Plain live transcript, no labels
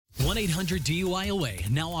1-800-DUIOA,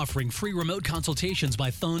 now offering free remote consultations by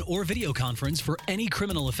phone or video conference for any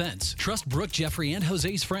criminal offense. Trust Brooke, Jeffrey, and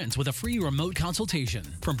Jose's friends with a free remote consultation.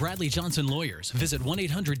 From Bradley Johnson Lawyers, visit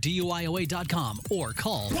 1-800-DUIOA.com or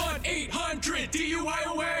call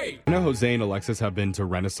 1-800-DUIOA. I know Jose and Alexis have been to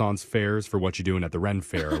Renaissance fairs for What You Doing at the Ren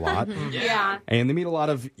Fair a lot. Yeah. And they meet a lot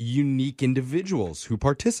of unique individuals who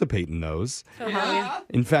participate in those.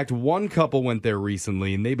 In fact, one couple went there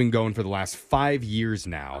recently, and they've been going for the last 5 years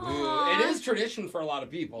now. Ooh, it is tradition for a lot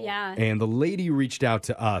of people. Yeah. And the lady reached out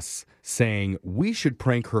to us saying we should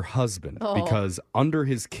prank her husband because under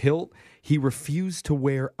his kilt, he refused to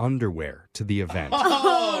wear underwear to the event.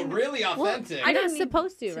 Oh, really authentic. I You're don't not need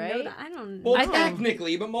supposed to, know right? that. I don't. well, I think-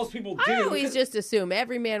 technically, but most people do. I always just assume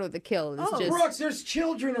every man with a kill is Oh, just... Brooks, there's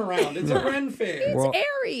children around. It's a Ren Fair. It's Well-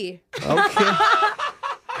 airy. Okay.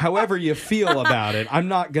 However you feel about it, I'm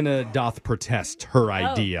not going to doth protest her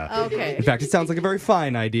idea. Okay. In fact, it sounds like a very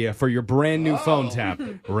fine idea for your brand new phone tap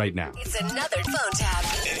right now. It's another phone tap.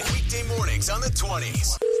 Weekday mornings on the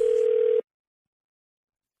 20s.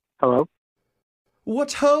 Hello?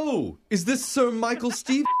 What ho! Is this Sir Michael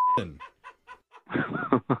Stevenson?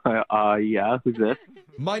 Yeah, who's this?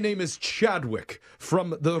 My name is Chadwick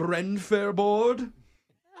from the Ren Fair Board.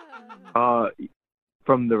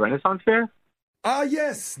 From the Renaissance Fair? Ah,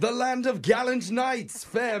 yes, the land of gallant knights,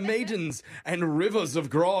 fair maidens, and rivers of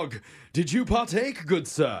grog. Did you partake, good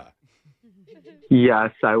sir? Yes,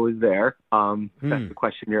 I was there. That's the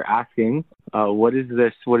question you're asking. What is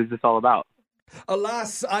this? What is this all about?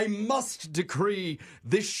 Alas, I must decree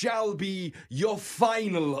this shall be your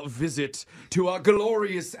final visit to our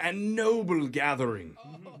glorious and noble gathering.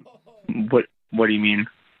 What do you mean?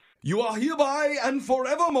 You are hereby and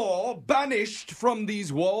forevermore banished from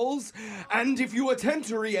these walls, and if you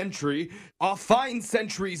attempt re-entry, our fine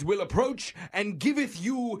sentries will approach and giveth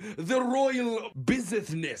you the royal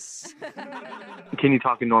business. Can you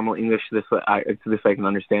talk in normal English so this way I can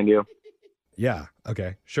understand you? Yeah,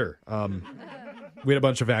 okay, sure. We had a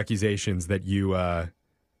bunch of accusations that you weren't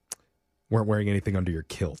wearing anything under your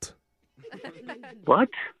kilt. What?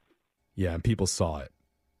 Yeah, and people saw it.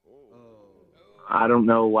 I don't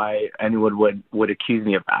know why anyone would accuse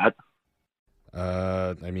me of that.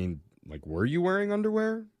 I mean, like, were you wearing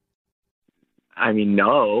underwear? I mean,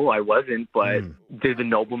 no, I wasn't, but did the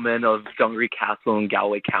noblemen of Dungaree Castle in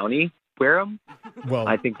Galway County wear them? Well,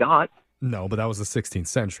 I think not. no, but that was the 16th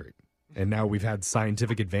century. And now we've had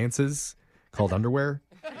scientific advances called underwear.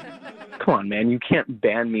 Come on, man. You can't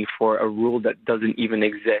ban me for a rule that doesn't even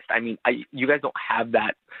exist. I mean, you guys don't have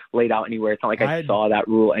that laid out anywhere. It's not like I saw that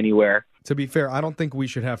rule anywhere. To be fair, I don't think we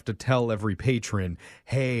should have to tell every patron,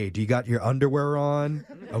 hey, do you got your underwear on?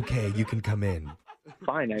 Okay, you can come in.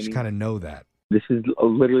 Fine. I Just mean, kind of know that. this is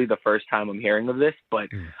literally the first time I'm hearing of this, but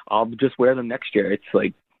I'll just wear them next year. It's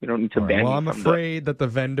like, you don't need to All right, ban well, me I'm from afraid that the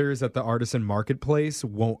vendors at the artisan marketplace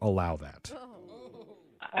won't allow that.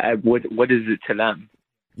 what is it to them?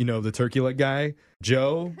 You know, the turkey leg guy,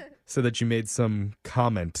 Joe, said that you made some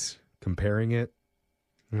comment comparing it.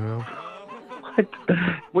 You know?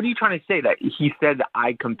 What are you trying to say? That he said that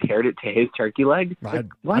I compared it to his turkey leg? Like,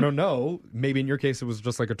 what? I don't know. Maybe in your case it was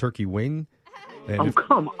just like a turkey wing. And Oh, if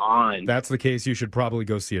come on. that's the case, you should probably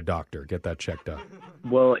go see a doctor. Get that checked out.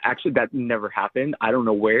 Well, actually, that never happened. I don't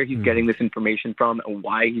know where he's getting this information from and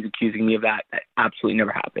why he's accusing me of that. That absolutely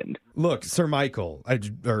never happened. Look, Sir Michael,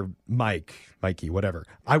 or Mikey, whatever.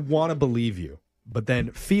 I want to believe you. But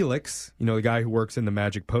then Felix, you know, the guy who works in the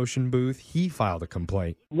magic potion booth, he filed a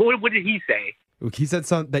complaint. What did he say? Look, he said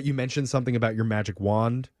that you mentioned something about your magic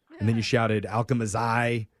wand, and then you shouted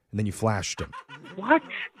Alchemizai, and then you flashed him. What?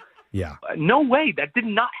 Yeah. No way. That did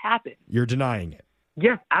not happen. You're denying it.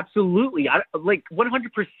 Yes, absolutely. Like 100%.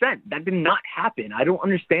 That did not happen. I don't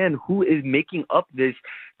understand who is making up this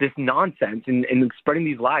nonsense and spreading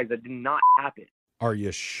these lies. That did not happen. Are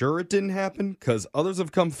you sure it didn't happen? Because others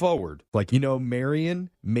have come forward. Like, you know,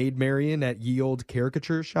 Maid Marian at Ye Old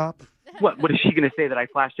Caricature Shop? What is she going to say, that I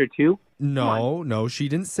flashed her too? No, she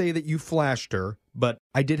didn't say that you flashed her, but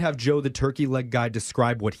I did have Joe the turkey leg guy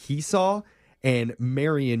describe what he saw, and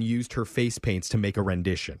Marian used her face paints to make a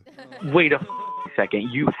rendition. Wait a second.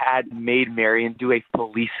 You had Maid Marian do a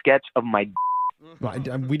police sketch of my Well,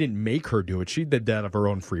 we didn't make her do it. She did that of her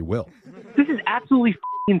own free will. This is absolutely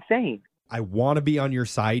insane. I want to be on your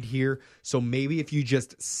side here, so maybe if you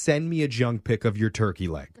just send me a junk pic of your turkey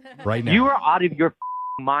leg right now. You are out of your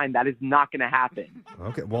mind. That is not going to happen.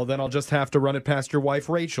 Okay, well then I'll just have to run it past your wife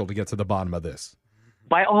Rachel to get to the bottom of this.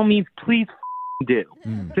 By all means, please do.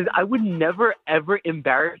 Because I would never, ever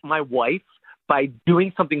embarrass my wife by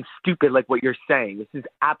doing something stupid like what you're saying. This is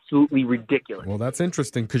absolutely ridiculous. Well, that's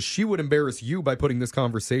interesting because she would embarrass you by putting this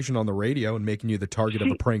conversation on the radio and making you the target of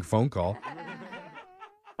a prank phone call.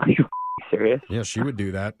 Are you serious? Yeah, she would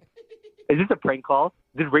do that. Is this a prank call?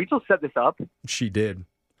 Did Rachel set this up? She did.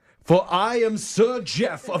 For I am Sir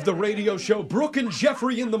Jeff of the radio show Brooke and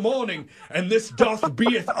Jeffrey in the Morning, and this doth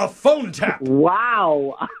beeth a phone tap.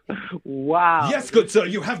 Wow. Wow. Yes, good sir,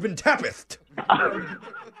 you have been tappeth.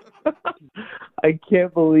 I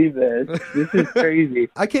can't believe this. This is crazy.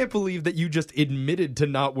 I can't believe that you just admitted to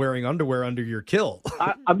not wearing underwear under your kill.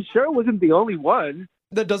 I'm sure it wasn't the only one.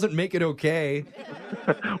 That doesn't make it okay.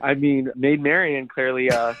 I mean, Maid Marian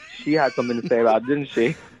clearly, she had something to say about it, didn't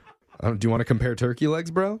she? Do you want to compare turkey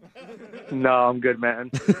legs, bro? No, I'm good,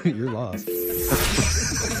 man. You're lost.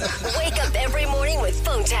 Wake up every morning with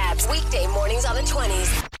phone taps. Weekday mornings on the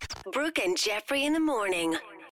 20s. Brooke and Jeffrey in the Morning.